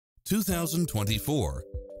2024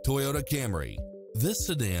 Toyota Camry. This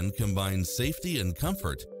sedan combines safety and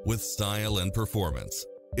comfort with style and performance.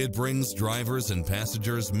 It brings drivers and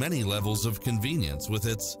passengers many levels of convenience with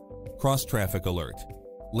its cross-traffic alert,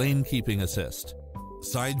 lane keeping assist,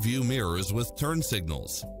 side view mirrors with turn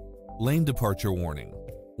signals, lane departure warning,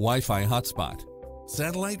 Wi-Fi hotspot,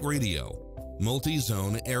 satellite radio,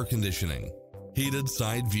 multi-zone air conditioning, heated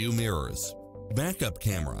side view mirrors, backup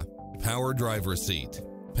camera, power driver seat,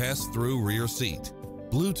 pass-through rear seat,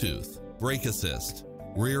 Bluetooth, brake assist,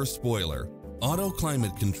 rear spoiler, auto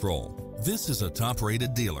climate control. This is a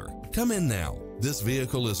top-rated dealer. Come in now. This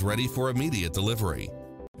vehicle is ready for immediate delivery.